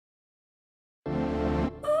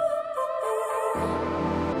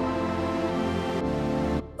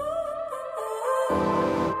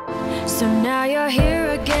So now you're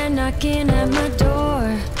here again, knocking at my door.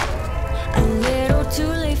 A little too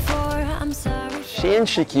late for, I'm sorry.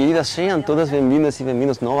 Gente querida, sejam todas bem-vindas e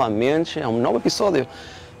bem-vindos novamente a um novo episódio.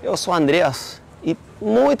 Eu sou Andreas e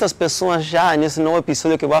muitas pessoas já nesse novo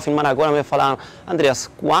episódio que eu vou filmar agora me falaram: Andreas,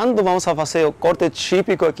 quando vamos a fazer o corte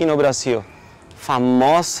típico aqui no Brasil?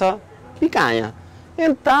 Famosa picanha.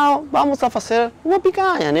 Então vamos a fazer uma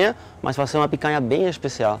picanha, né? Mas vai ser uma picanha bem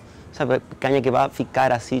especial. Sabe, a picanha que vai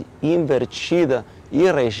ficar assim invertida e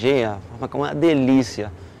recheia, uma delícia.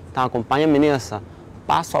 Então acompanha-me nessa,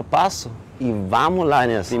 passo a passo, e vamos lá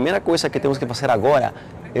nessa. Primeira coisa que temos que fazer agora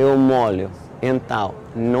é o molho. Então,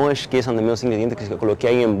 não esqueçam dos meus ingredientes que eu coloquei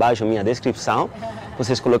aí embaixo na minha descrição.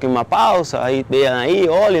 Vocês coloquem uma pausa, aí vejam aí,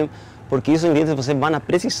 olhem, porque esses ingredientes vocês vão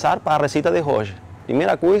precisar para a receita de hoje.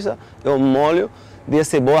 Primeira coisa é o molho de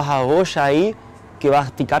cebola roxa aí, que vai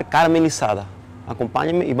ficar caramelizada.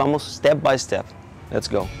 Acompanhe-me e vamos step by step. Let's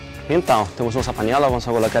go. Então, temos nossa panela, vamos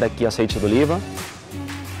colocar aqui azeite de oliva.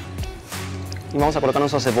 E vamos colocar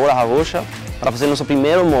nossa cebola roxa para fazer nosso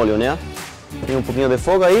primeiro molho, né? Tem um pouquinho de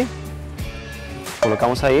fogo aí.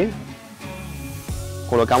 Colocamos aí.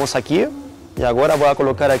 Colocamos aqui. E agora vou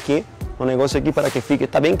colocar aqui um negócio aqui para que fique,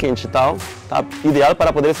 tá bem quente, tá? Tá ideal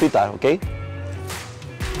para poder fritar, ok?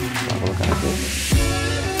 Vou colocar aqui.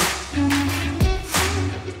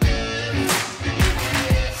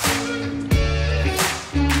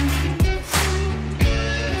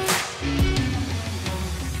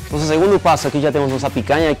 Nosso segundo passo aqui, já temos nossa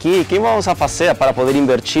picanha aqui. O que vamos a fazer para poder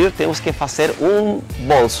invertir? Temos que fazer um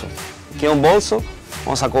bolso. O que é um bolso?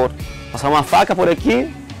 Vamos a passar uma faca por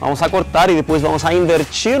aqui, vamos a cortar e depois vamos a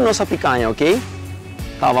invertir nossa picanha, ok?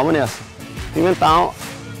 Tá, vamos nessa. Pimentão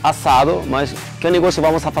assado, mas que negócio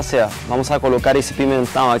vamos a fazer? Vamos a colocar esse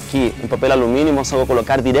pimentão aqui em papel alumínio e vamos a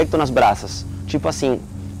colocar direto nas brasas. Tipo assim,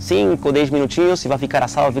 5, 10 minutinhos e vai ficar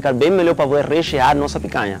assado, vai ficar bem melhor para poder rechear nossa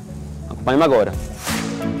picanha. Acompanhe-me agora.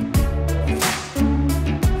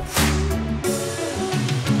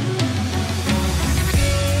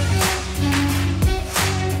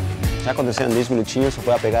 Já aconteceram 10 minutinhos, só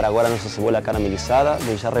vou pegar agora a nossa cebola caramelizada,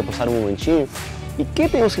 deixar repousar um momentinho. E o que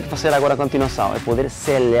temos que fazer agora a continuação? É poder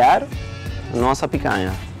selhar nossa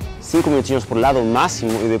picanha. 5 minutinhos por lado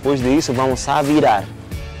máximo e depois disso vamos a virar.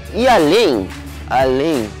 E além,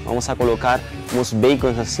 vamos a colocar uns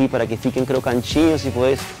bacons assim para que fiquem crocantinhos e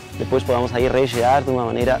depois podemos aí rechear de uma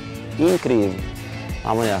maneira incrível.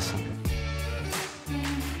 Vamos nessa.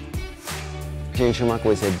 Gente, uma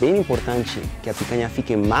coisa, é bem importante que a picanha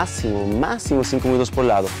fique máximo 5 minutos por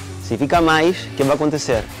lado. Se fica mais, o que vai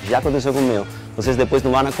acontecer? Já aconteceu com o meu. Vocês depois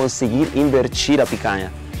não vão conseguir invertir a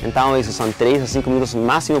picanha. Então, isso são 3 a 5 minutos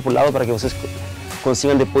máximo por lado para que vocês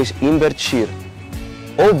consigam depois invertir.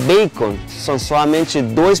 O bacon são somente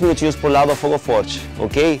 2 minutinhos por lado a fogo forte,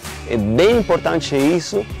 ok? É bem importante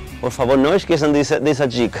isso. Por favor, não esqueçam dessa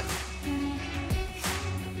dica.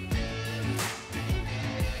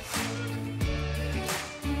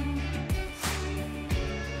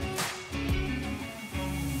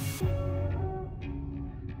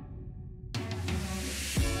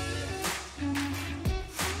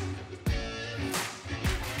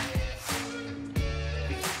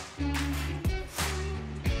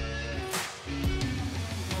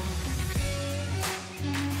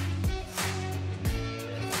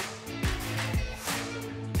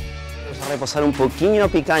 Reposar um pouquinho a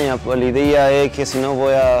picanha, a ideia é que senão vou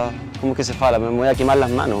como que se fala, me vou queimar as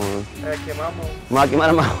mãos. Queimar a mão. Vou queimar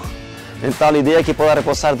a mão. Então a ideia é que possa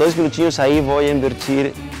reposar 2 minutinhos aí, vou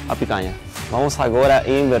invertir a picanha. Vamos agora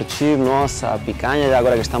invertir nossa picanha,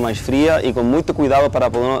 agora que está mais fria e com muito cuidado para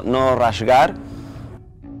não rasgar.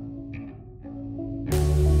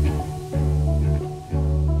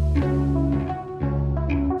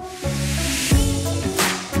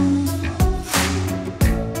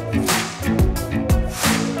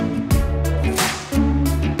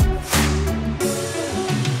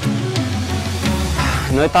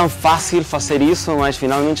 Não é tão fácil fazer isso, mas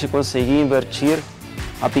finalmente consegui invertir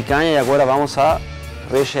a picanha e agora vamos a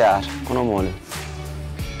rechear com o molho.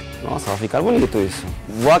 Nossa, vai ficar bonito isso.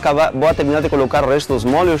 Vou terminar de colocar o resto dos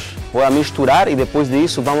molhos, vou misturar e depois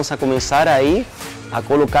disso vamos a começar aí a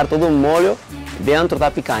colocar todo o molho dentro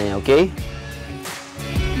da picanha, ok?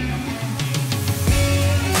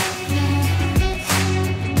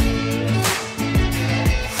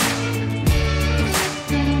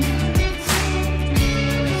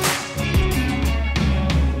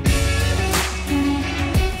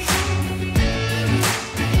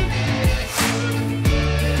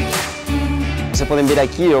 Vocês podem ver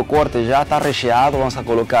aqui, o corte já está recheado. Vamos a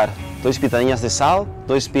colocar 2 pitadinhas de sal,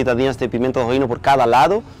 2 pitadinhas de pimenta do reino por cada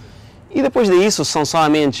lado. E depois disso são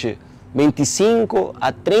somente 25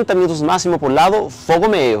 a 30 minutos máximo por lado, fogo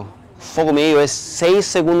meio. Fogo meio é 6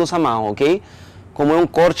 segundos a mão, ok? Como é um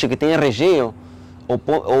corte que tem recheio,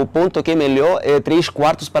 o ponto que é melhor é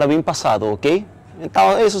 3/4 para bem passado, ok?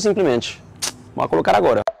 Então é isso simplesmente. Vou colocar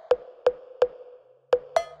agora.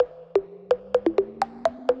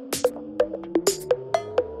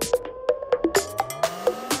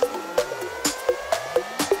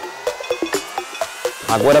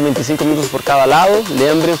 Agora 25 minutos por cada lado,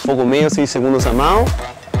 lembrem, fogo meio, 6 segundos a mão,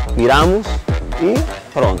 viramos e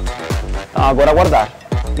pronto. Então agora aguardar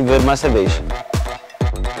e ver mais cerveja.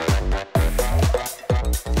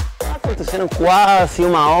 Aconteceram quase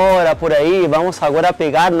 1 hora por aí, vamos agora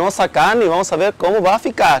pegar nossa carne e vamos saber como vai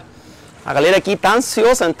ficar. A galera aqui está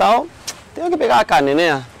ansiosa, então tenho que pegar a carne,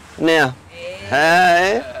 né? Né?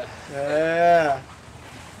 É.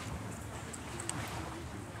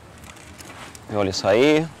 Olha isso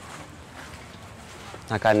aí,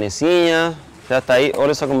 a carnezinha, já está aí,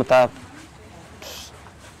 olha só como está.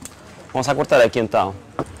 Vamos a cortar aqui então.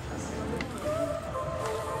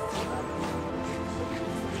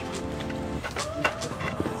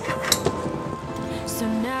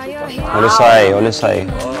 Olha isso aí, olha isso aí.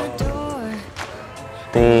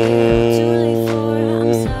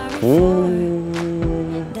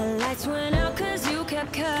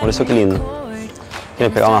 Olha isso que lindo.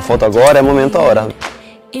 Quero pegar uma foto agora, é o momento agora.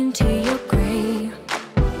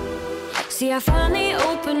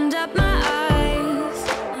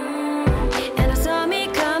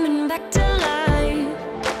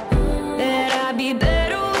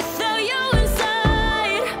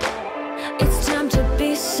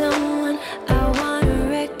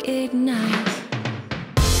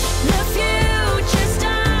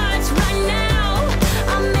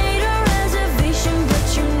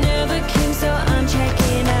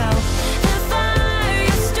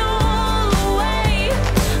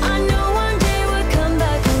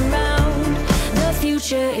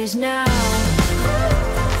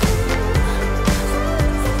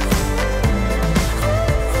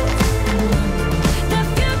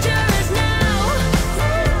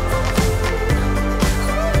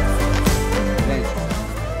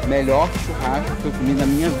 Melhor churrasco que eu comi na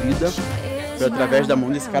minha vida foi através da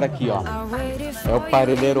mão desse cara aqui, ó. É o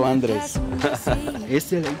Parrilero Andrés.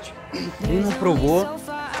 Excelente. Quem não provou,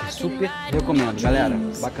 super recomendo, galera.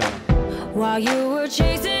 Bacana.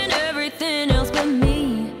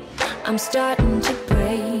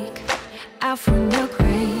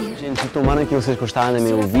 Gente, tomara que vocês gostaram do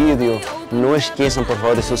meu vídeo. Não esqueçam, por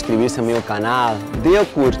favor, de se inscrever-se no meu canal, de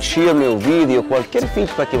curtir meu vídeo, qualquer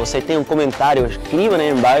feedback que você tenha, um comentário, escreva aí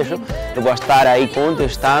embaixo. Eu vou estar aí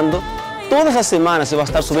contestando. Todas as semanas eu vou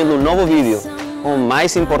estar subindo um novo vídeo. O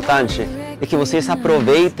mais importante é que vocês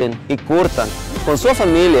aproveitem e curtam com sua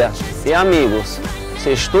família e amigos.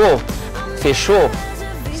 Sextou, fechou,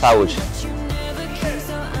 saúde!